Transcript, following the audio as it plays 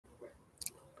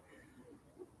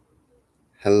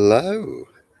Hello.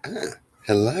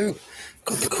 Hello.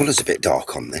 God, the colour's a bit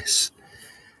dark on this.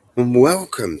 And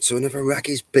welcome to another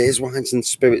Wraggys Beers, Wines and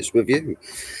Spirits review.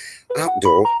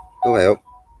 Outdoor. Oh, well.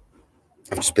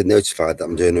 I've just been notified that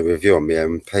I'm doing a review on my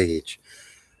own page.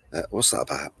 What's that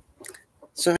about?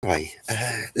 So anyway,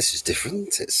 this is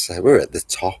different. It's we're at the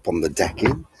top on the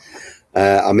decking.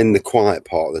 I'm in the quiet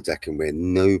part of the decking where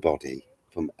nobody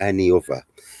from any other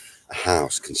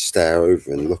house can stare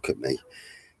over and look at me.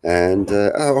 And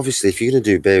obviously, if you're going to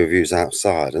do beer reviews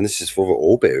outside, and this is for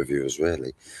all beer reviewers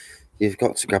really, you've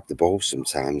got to grab the ball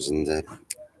sometimes and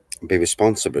be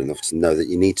responsible enough to know that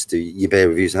you need to do your beer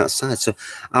reviews outside. So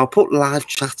I'll put live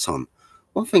chat on.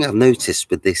 One thing I've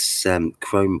noticed with this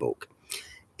Chromebook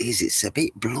is it's a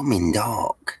bit blooming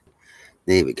dark.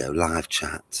 There we go, live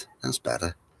chat. That's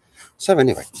better. So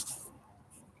anyway,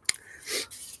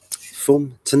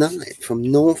 from tonight, from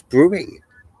North Brewing.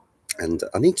 And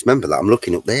I need to remember that I'm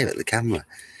looking up there at the camera.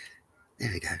 There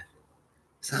we go.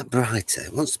 Is that brighter?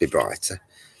 It wants to be brighter.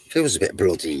 Feels a bit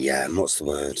bloody, what's the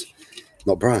word?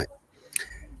 Not bright.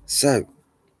 So,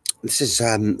 this is,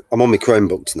 I'm on my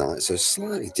Chromebook tonight, so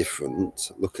slightly different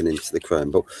looking into the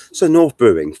Chromebook. So, North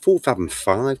Brewing, full Fathom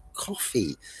 5,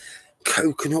 coffee,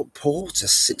 coconut porter,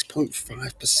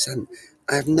 6.5%.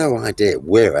 I have no idea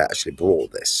where I actually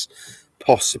bought this.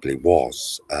 Possibly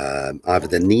was either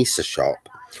the Nisa shop,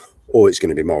 or it's going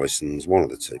to be Morrison's, one of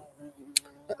the two.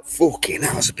 Fucking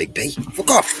hell, that's a big bee. Fuck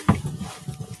off!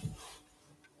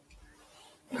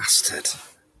 Bastard.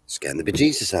 It's getting the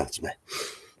bejesus out of me.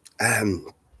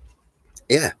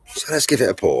 Yeah, so let's give it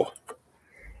a pour.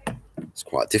 It's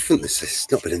quite different, this.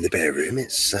 It's not been in the beer room.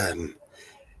 It's,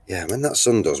 yeah, when that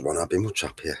sun does one, I'd be much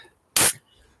happier. At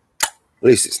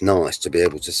least it's nice to be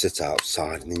able to sit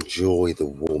outside and enjoy the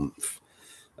warmth.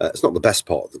 It's not the best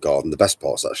part of the garden. The best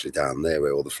part's actually down there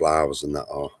where all the flowers and that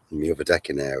are in the other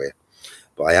decking area.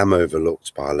 But I am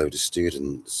overlooked by a load of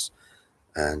students.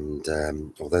 And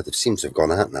although they seem to have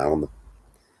gone out now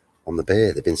on the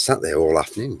beer, they've been sat there all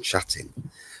afternoon chatting.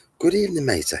 Good evening,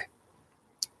 matey.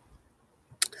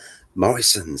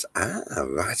 Morrison's.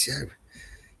 Rightio.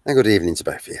 And good evening to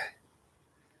both of you.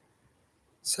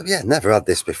 So yeah, never had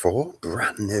this before.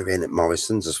 Brand new in at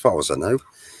Morrison's as far as I know.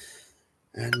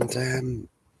 And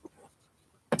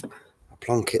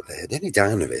plonk it there. The only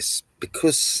down of this,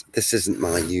 because this isn't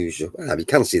my usual. Well, you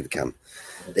can see the can.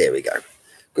 There we go.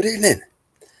 Good evening.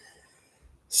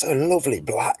 So lovely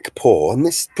black pour, and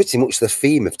this is pretty much the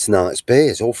theme of tonight's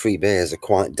beers. All three beers are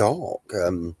quite dark.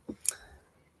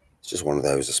 It's just one of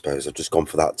those, I suppose. I've just gone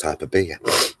for that type of beer.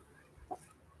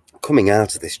 Coming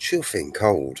out of this chuffing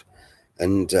cold,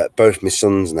 and both my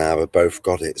sons now have both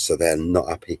got it, so they're not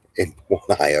happy in one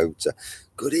iota.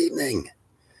 Good evening.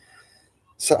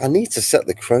 So I need to set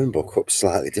the Chromebook up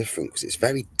slightly different because it's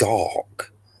very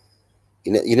dark.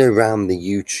 You know, around the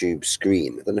YouTube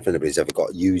screen. I don't know if anybody's ever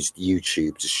used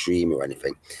YouTube to stream or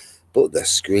anything, but the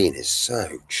screen is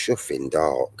so chuffing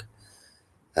dark,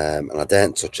 and I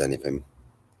daren't touch anything.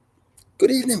 Good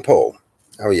evening, Paul.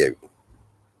 How are you?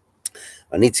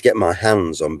 I need to get my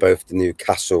hands on both the new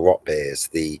Castle Rock beers,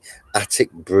 the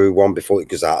Attic Brew one before it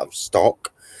goes out of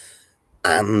stock,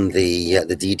 and the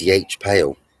DDH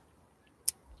Pale.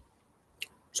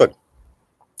 So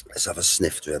let's have a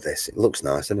snifter of this. It looks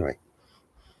nice anyway.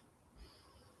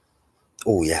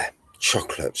 Oh yeah,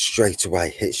 chocolate straight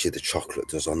away hits you. The chocolate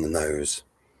does on the nose,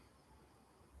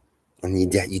 and you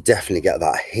definitely get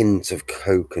that hint of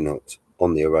coconut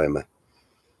on the aroma.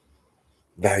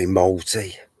 Very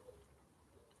malty,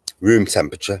 room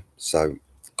temperature. So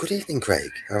good evening, Craig.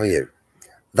 How are you?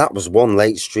 That was one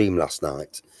late stream last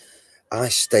night. I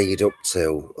stayed up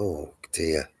till, oh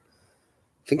dear,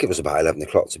 I think it was about 11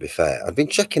 o'clock to be fair. I'd been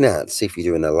checking out to see if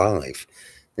you're doing a live,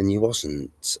 and you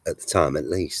wasn't at the time at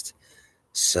least.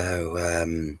 So I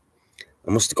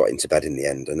must have got into bed in the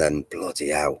end, and then bloody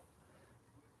hell.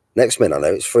 Next minute I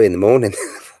know it's 3 in the morning.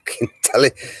 Fucking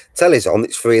telly's on,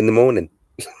 it's 3 in the morning.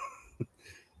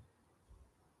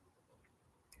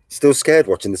 Still scared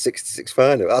watching the 66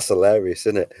 final. That's hilarious,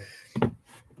 isn't it?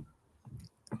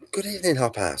 Good evening,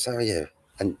 Hop House. How are you?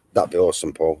 And that'd be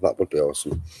awesome, Paul. That would be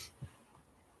awesome.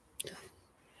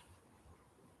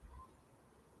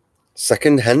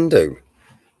 Second Hendo.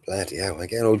 Bloody hell, we're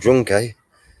getting all drunk, eh?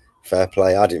 Fair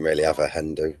play. I didn't really have a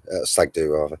Hendo. Stag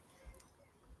do, rather.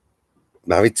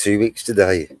 Married 2 weeks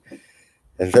today.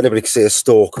 And if anybody can see a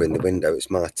stalker in the window, it's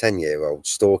my 10-year-old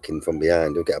stalking from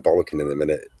behind. He'll get a bollocking in a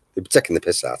minute. He'll be taking the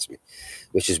piss out of me,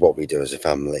 which is what we do as a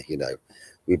family, you know.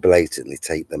 We blatantly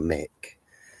take the mick.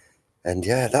 And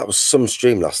yeah, that was some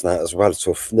stream last night as well,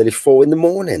 till nearly 4 in the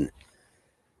morning.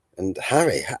 And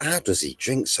Harry, how does he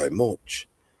drink so much?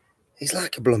 He's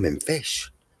like a blooming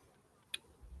fish.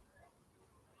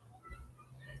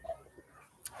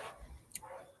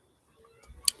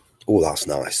 Oh, that's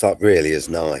nice. That really is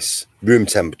nice. Room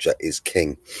temperature is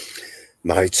king.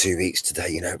 Married 2 weeks today.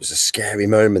 You know, it was a scary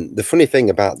moment. The funny thing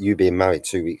about you being married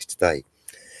 2 weeks today,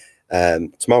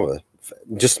 tomorrow,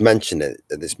 just mention it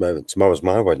at this moment, tomorrow's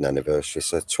my wedding anniversary.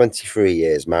 So 23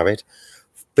 years married,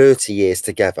 30 years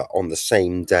together on the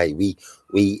same day.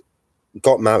 We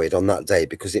got married on that day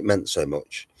because it meant so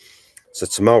much. So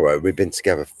tomorrow we've been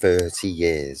together 30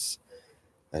 years.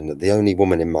 And the only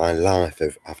woman in my life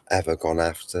I've ever gone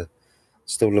after.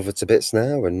 Still love her to bits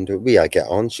now, and I get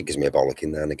on. She gives me a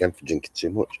bollocking now and again for drinking too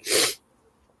much,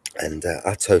 and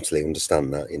I totally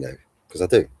understand that, you know, because I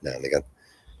do now and again.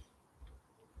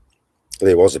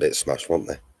 They was a bit smashed, weren't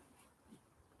they?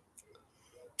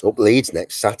 Up Leeds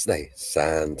next Saturday.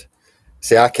 Sand.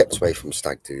 See, I kept away from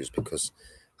stag do's because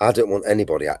I don't want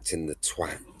anybody acting the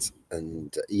twat,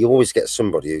 and you always get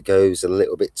somebody who goes a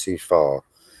little bit too far,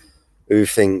 who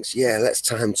thinks, yeah, let's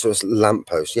tie him to a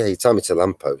lamppost. Yeah, you tie me to a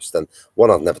lamppost, then one,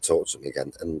 I'd never talk to him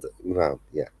again. And, well,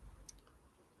 yeah.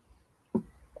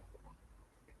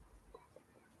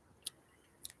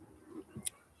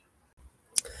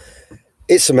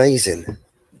 It's amazing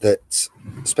that,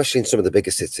 especially in some of the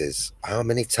bigger cities, how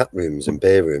many tap rooms and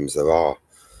beer rooms there are.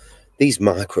 These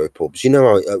micro pubs, you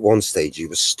know, at one stage you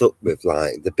were stuck with,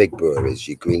 like, the big breweries,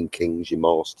 your Green Kings, your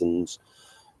Marstons,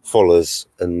 Fullers,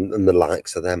 and the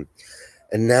likes of them.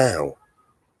 And now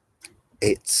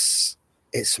it's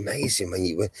amazing when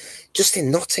you were just in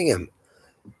Nottingham.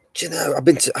 Do you know, I've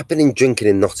been in drinking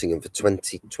in Nottingham for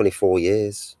 24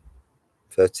 years,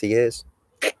 30 years,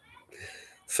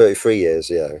 33 years.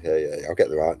 Yeah. I'll get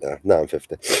the right now. Now I'm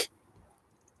 50.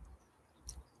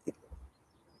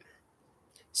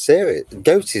 Serious.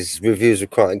 Goaty's reviews are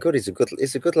quite good. He's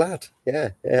a good lad. Yeah.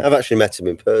 I've actually met him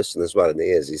in person as well, and he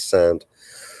is. He's sound.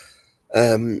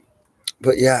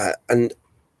 But yeah, and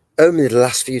only the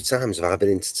last few times have I been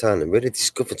into town and really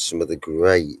discovered some of the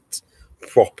great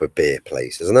proper beer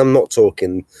places. And I'm not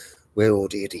talking where all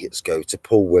the idiots go to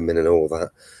pull women and all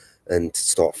that and to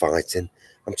start fighting.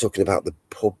 I'm talking about the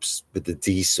pubs with the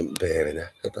decent beer in it.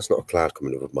 That's not a cloud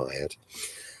coming over my head.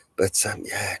 But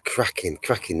yeah,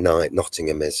 cracking night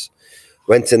Nottingham is.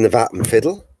 Went in the Vat and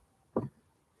Fiddle.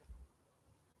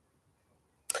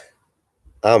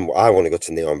 I want to go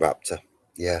to Neon Raptor.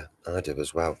 Yeah, I do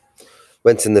as well.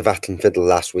 Went in the Vat and Fiddle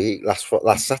last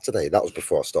Saturday. That was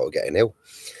before I started getting ill.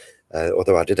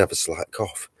 Although I did have a slight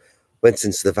cough. Went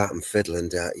into the Vat and Fiddle,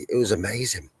 and it was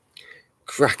amazing.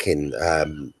 Cracking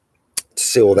to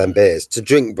see all them beers. To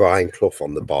drink Brian Clough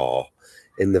on the bar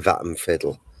in the Vat and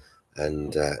Fiddle.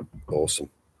 And awesome.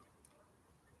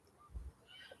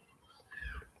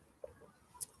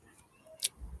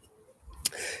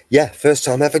 Yeah, first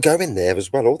time ever going there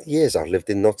as well. All the years I've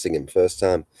lived in Nottingham, first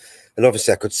time. And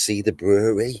obviously I could see the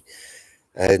brewery.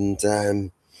 And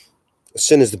as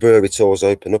soon as the brewery tours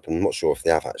open up, I'm not sure if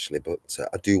they have actually, but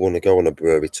I do want to go on a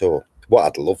brewery tour. What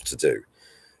I'd love to do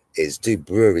is do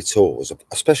brewery tours,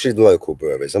 especially the local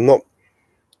breweries. I'm not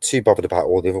too bothered about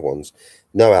all the other ones.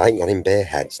 No, I ain't got in beer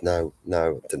heads. No, I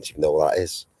don't even know what that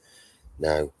is.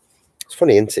 No. It's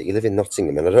funny, isn't it? You live in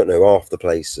Nottingham and I don't know half the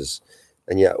places.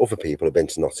 And yet other people have been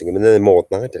to Nottingham and they're more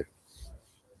than I do.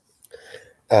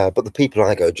 But the people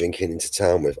I go drinking into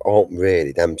town with aren't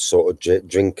really them sort of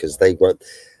drinkers. They won't.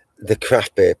 The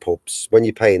craft beer pubs, when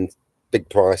you're paying big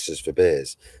prices for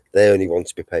beers, they only want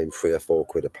to be paying £3 or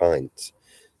 £4 a pint.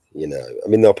 You know, I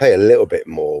mean, they'll pay a little bit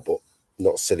more, but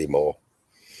not silly more.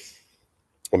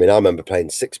 I mean, I remember paying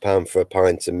 £6 for a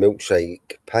pint of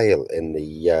milkshake pale in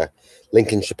the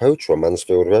Lincolnshire Poacher on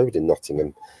Mansfield Road in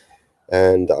Nottingham.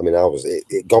 And I mean,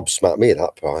 it gobsmacked me at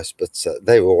that price, but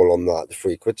they were all on like the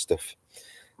 £3 stuff.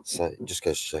 So it just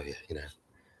goes to show you, you know.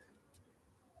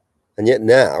 And yet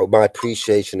now, my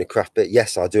appreciation of craft beer,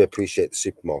 yes, I do appreciate the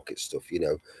supermarket stuff, you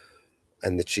know,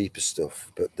 and the cheaper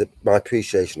stuff. But my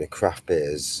appreciation of craft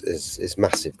beer is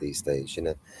massive these days, you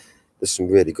know. There's some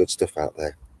really good stuff out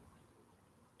there.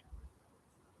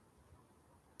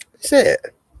 Is it?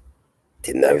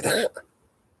 Didn't know that.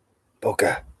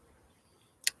 Bugger.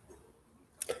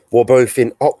 We're both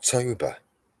in October.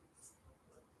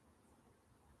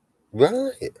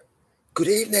 Right. Good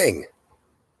evening.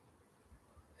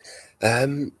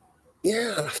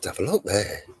 Yeah, I'll have to have a look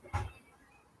there.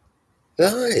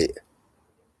 Right.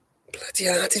 Bloody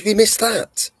hell, how did we miss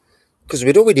that? Because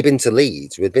we'd already been to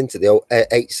Leeds. We'd been to the old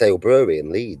 8 Sail Brewery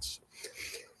in Leeds.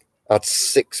 Had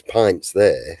 6 pints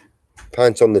there.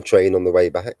 Pint on the train on the way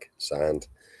back. Sound.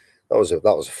 That was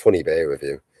a funny beer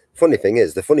review. Funny thing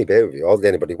is, the funny beer review, hardly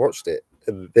anybody watched it.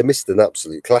 They missed an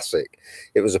absolute classic.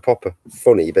 It was a proper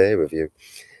funny beer review.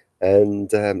 And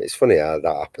it's funny how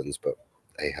that happens, but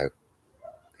hey ho.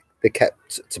 They're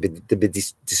kept to be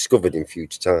discovered in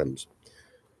future times.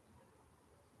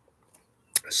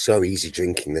 So easy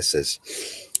drinking this is.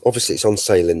 Obviously, it's on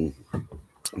sale in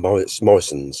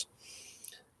Morrison's.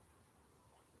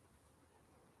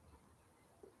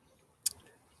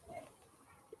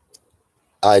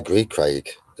 I agree, Craig.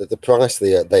 At the price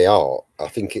they are, I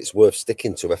think it's worth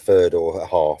sticking to a third or a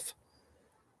half.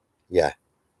 Yeah,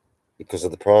 because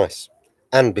of the price.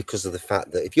 And because of the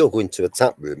fact that if you're going to a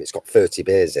tap room, it's got 30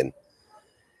 beers in.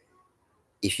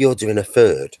 If you're doing a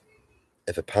third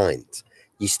of a pint,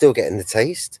 you're still getting the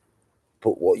taste,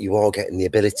 but what you are getting the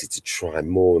ability to try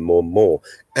more and more and more,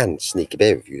 and sneaky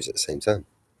beer reviews at the same time.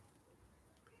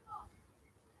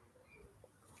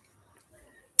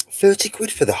 30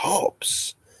 quid for the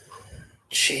hops.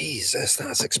 Jesus,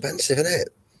 that's expensive, isn't it?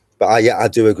 But I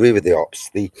do agree with the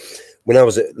hops. When I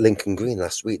was at Lincoln Green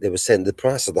last week, they were saying the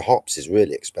price of the hops is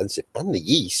really expensive, and the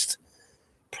yeast.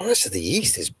 Price of the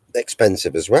yeast is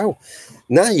expensive as well.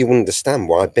 Now you understand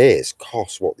why beers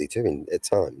cost what they do at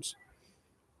times.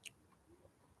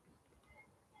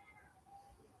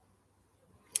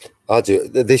 I do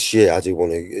this year. I do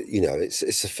want to,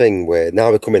 it's a thing where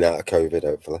now we're coming out of COVID,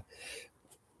 hopefully,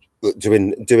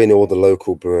 doing all the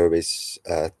local breweries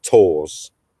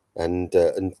tours, and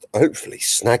hopefully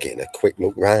snagging a quick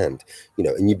look round,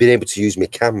 and you've been able to use my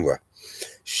camera,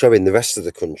 showing the rest of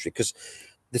the country, because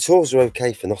the tours are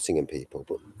okay for Nottingham people,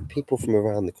 but people from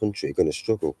around the country are going to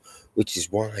struggle, which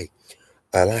is why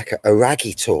I like a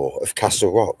Wraggy tour of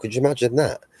Castle Rock. Could you imagine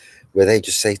that? Where they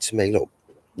just say to me, look,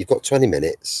 you've got 20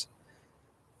 minutes,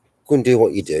 go and do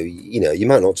what you do. You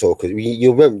might not talk,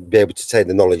 you won't be able to take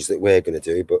the knowledge that we're going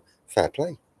to do, but fair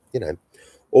play,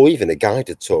 Or even a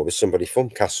guided tour with somebody from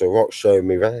Castle Rock showing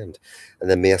me around, and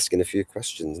then me asking a few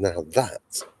questions. Now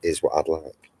that is what I'd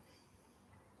like.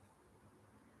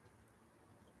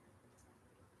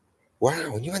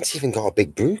 Wow, and you haven't even got a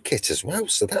big brew kit as well.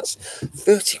 So that's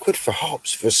 30 quid for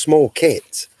hops for a small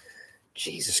kit.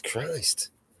 Jesus Christ.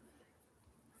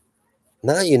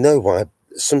 Now you know why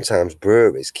sometimes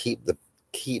breweries keep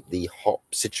the hop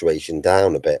situation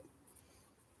down a bit.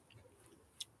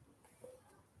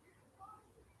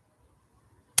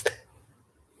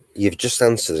 You've just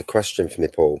answered a question for me,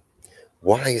 Paul.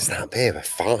 Why is that beer a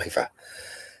 £5?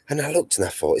 And I looked and I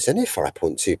thought, it's only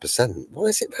 5.2%. Why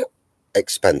is it that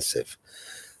expensive?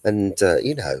 And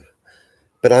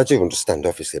but I do understand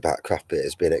obviously about craft beer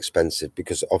as being expensive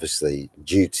because obviously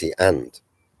duty and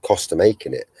cost of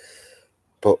making it,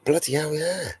 but bloody hell,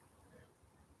 yeah.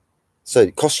 So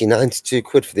it costs you 92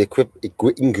 quid for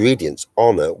the ingredients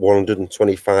on a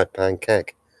 £125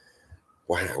 keg.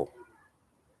 Wow,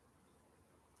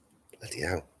 bloody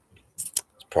hell,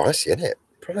 it's pricey, isn't it?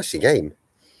 Pricey game.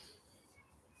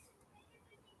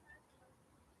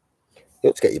 You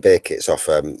ought to get your beer kits off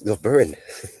North Brewing.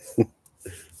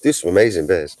 Do some amazing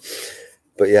beers.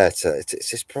 But yeah, it's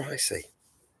just pricey.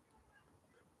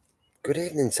 Good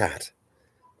evening, Tad.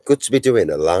 Good to be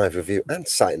doing a live review and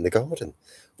sat in the garden.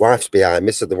 Wife's behind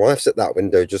me, so the wife's at that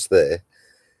window just there.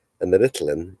 And the little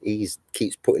one, he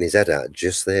keeps putting his head out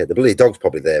just there. The bloody dog's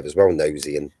probably there as well,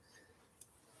 nosy. And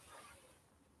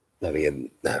no, he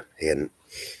isn't. No, he isn't.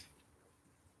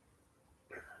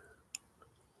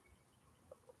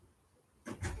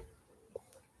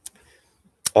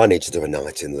 I need to do a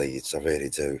night in Leeds. I really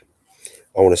do.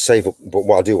 I want to save up, but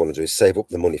what I do want to do is save up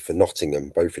the money for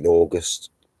Nottingham, both in August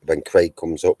when Craig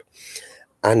comes up,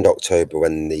 and October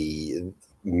when the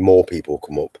more people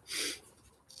come up,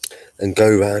 and go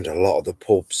around a lot of the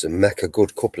pubs and make a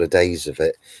good couple of days of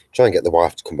it. Try and get the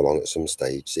wife to come along at some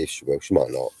stage, see if she will. She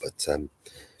might not, but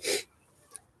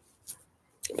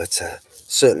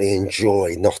certainly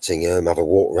enjoy Nottingham, have a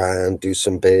walk around, do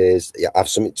some beers, have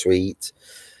something to eat,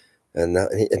 and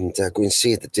go and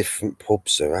see the different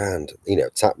pubs around,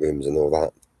 tap rooms and all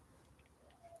that.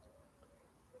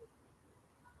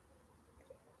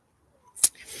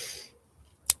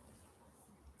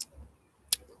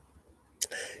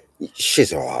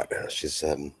 She's all right now. She's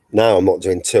now I'm not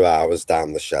doing 2 hours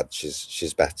down the shed.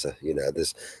 She's better.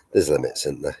 There's limits,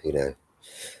 isn't there?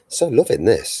 So loving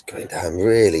this, going down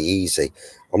really easy.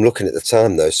 I'm looking at the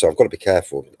time though, so I've got to be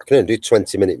careful. I can only do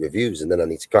 20-minute reviews, and then I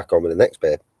need to crack on with the next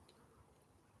beer.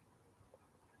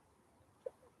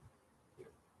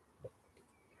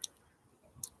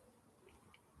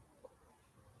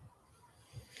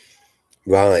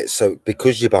 Right, so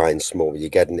because you're buying small, you're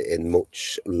getting it in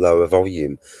much lower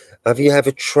volume. Have you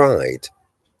ever tried?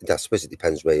 I suppose it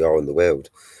depends where you are in the world,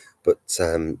 but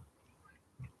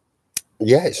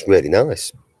yeah, it's really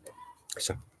nice.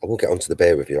 So I will get onto the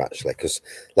beer review actually, because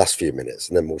last few minutes,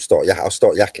 and then we'll start. Yeah, I'll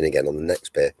start yakking again on the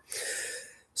next beer.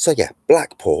 So yeah,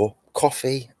 black pour,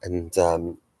 coffee, and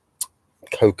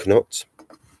coconut.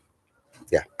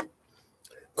 Yeah,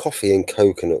 coffee and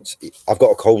coconut. I've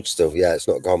got a cold still. Yeah, it's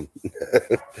not gone.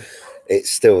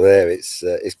 It's still there. It's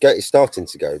starting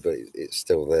to go, but it's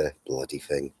still there. Bloody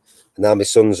thing. And now my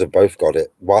sons have both got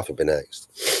it. Wife will be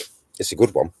next. It's a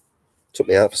good one. Took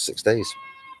me out for 6 days.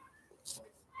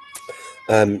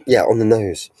 Yeah, on the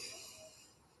nose.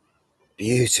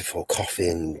 Beautiful coffee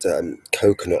and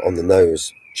coconut on the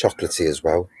nose. Chocolatey as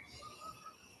well.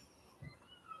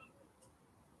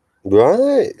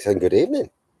 Right. And good evening.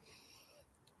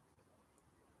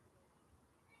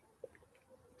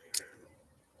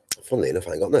 Funnily enough,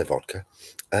 I ain't got no vodka.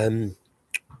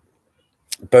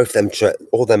 Both them,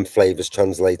 all them flavours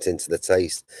translate into the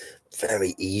taste.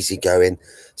 Very easy going.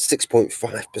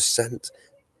 6.5%.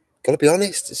 Gotta be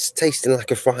honest, it's tasting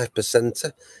like a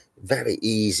 5%er. Very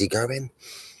easy going.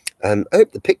 I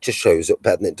hope the picture shows up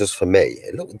better than it does for me.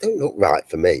 It don't look right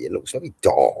for me. It looks very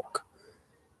dark.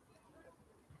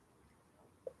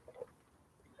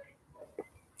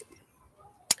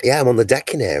 Yeah, I'm on the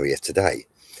decking area today.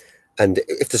 And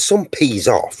if the sun pees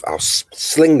off, I'll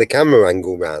sling the camera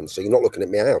angle round so you're not looking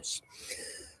at my house.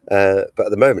 But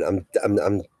at the moment,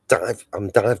 I'm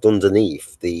dived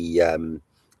underneath the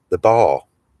bar.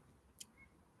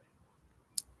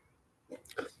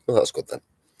 Oh, that's good then.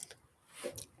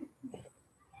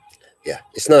 Yeah,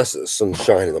 it's nice that the sun's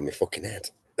shining on my fucking head.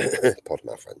 Pardon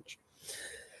my French.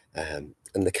 And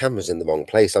the camera's in the wrong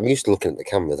place. I'm used to looking at the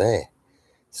camera there.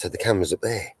 So the camera's up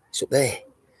there. It's up there.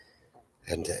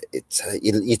 And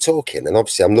you're talking, and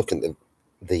obviously I'm looking at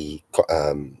the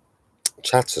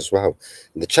chat as well.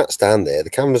 And the chat's down there, the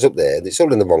camera's up there, it's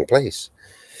all in the wrong place.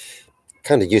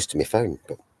 Kind of used to my phone,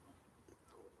 but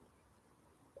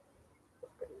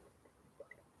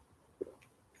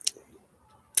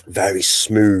very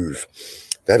smooth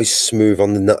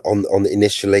on the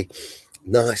initially.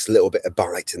 Nice little bit of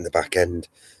bite in the back end.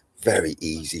 Very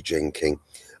easy drinking.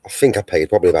 I think I paid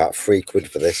probably about £3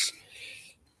 for this.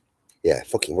 Yeah,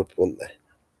 fucking would, wouldn't they?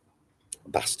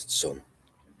 Bastard son.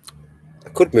 I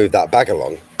could move that bag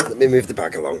along. Let me move the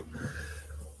bag along.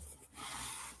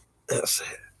 That's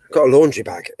it. Got a laundry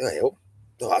bag. Oh,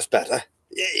 that's better.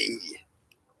 Yay.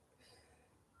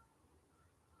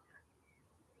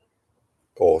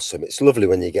 Awesome. It's lovely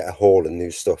when you get a haul and new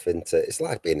stuff into it. It's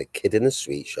like being a kid in a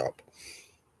sweet shop.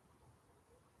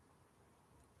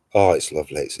 Oh, it's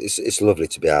lovely. It's lovely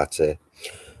to be out here.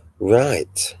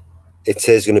 Right. It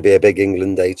is going to be a big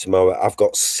England day tomorrow. I've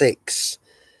got six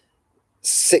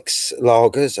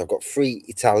lagers. I've got 3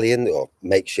 Italian or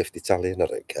makeshift Italian. I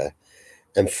don't care.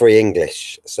 And 3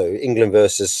 English. So England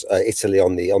versus Italy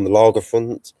on the lager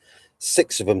front.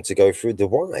 6 of them to go through. The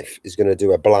wife is going to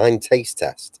do a blind taste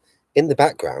test in the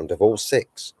background of all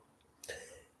 6.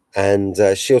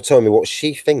 And she'll tell me what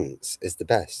she thinks is the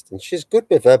best. And she's good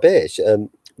with her beer,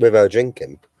 with her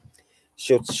drinking.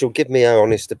 She'll give me her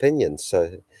honest opinion.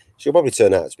 So she'll probably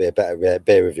turn out to be a better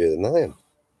beer reviewer than I am.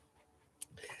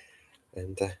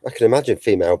 And I can imagine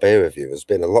female beer reviewers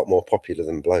being a lot more popular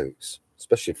than blokes,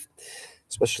 especially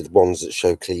the ones that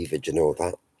show cleavage and all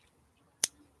that.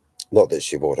 Not that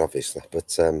she would, obviously,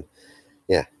 but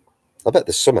yeah, I bet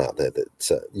there's some out there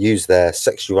that use their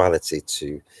sexuality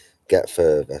to get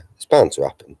further. It's bound to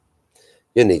happen.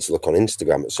 You need to look on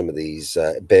Instagram at some of these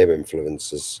beer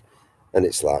influencers, and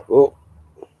it's like, oh.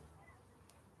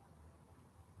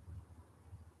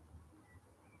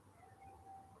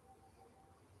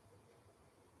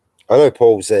 I know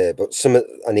Paul's there, but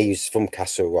and he's from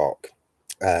Castle Rock.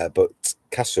 But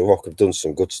Castle Rock have done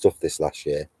some good stuff this last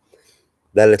year.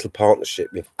 Their little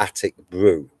partnership with Attic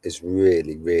Brew is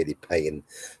really, really paying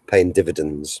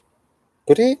dividends.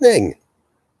 Good evening.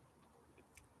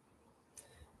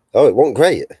 Oh, it wasn't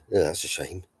great. Yeah, that's a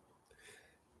shame.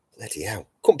 Bloody hell.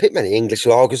 Couldn't pick many English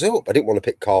lagers up. I didn't want to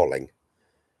pick Carling.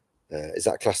 Is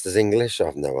that classed as English? I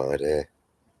have no idea.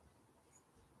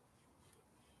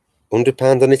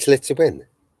 £100 on Italy to win.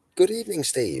 Good evening,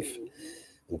 Steve.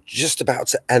 I'm just about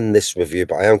to end this review,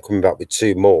 but I am coming back with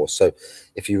 2 more. So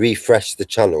if you refresh the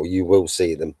channel, you will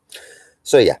see them.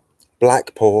 So yeah,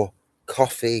 black pour,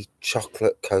 coffee,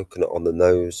 chocolate, coconut on the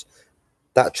nose.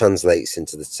 That translates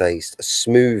into the taste. A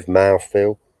smooth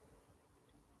mouthfeel.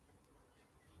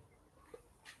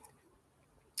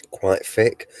 Quite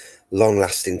thick.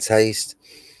 Long-lasting taste.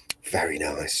 Very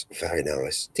nice. Very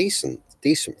nice. Decent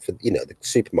for, you know, the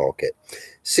supermarket.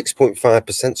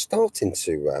 6.5%, starting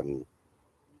to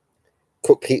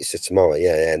cook pizza tomorrow.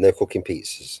 Yeah, no cooking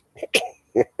pizzas.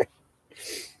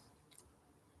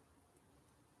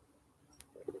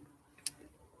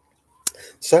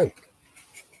 So,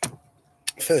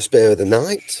 first beer of the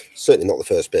night. Certainly not the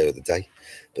first beer of the day,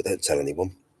 but don't tell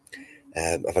anyone.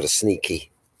 I've had a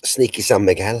sneaky San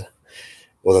Miguel,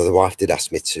 although the wife did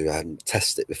ask me to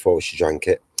test it before she drank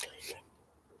it.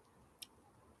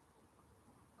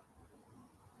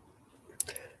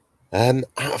 Out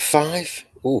of 5,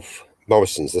 oof,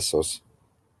 Morrison's this was.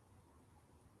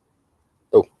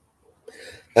 Oh,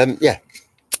 yeah,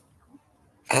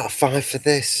 out of 5 for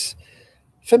this.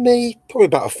 For me, probably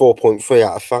about a 4.3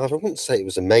 out of 5. I wouldn't say it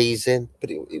was amazing,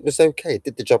 but it was okay. It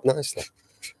did the job nicely.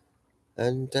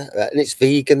 And it's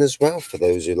vegan as well, for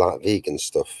those who like vegan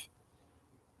stuff.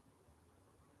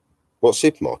 What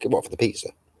supermarket? What, for the pizza?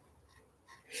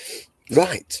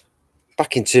 Right.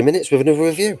 Back in 2 minutes with another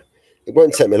review. It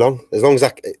won't take me long. As long as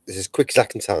it's as quick as I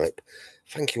can type.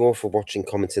 Thank you all for watching,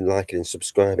 commenting, liking and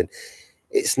subscribing.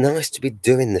 It's nice to be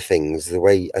doing the things the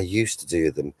way I used to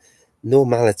do them.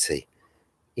 Normality.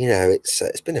 You know,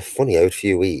 it's been a funny old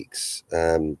few weeks.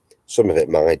 Some of it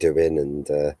my doing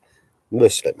and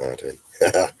most of it my doing.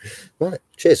 Right,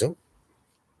 cheers all.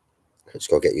 I just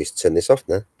got to get used to turn this off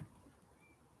now.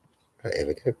 Right, here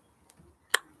we go.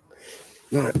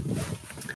 Right.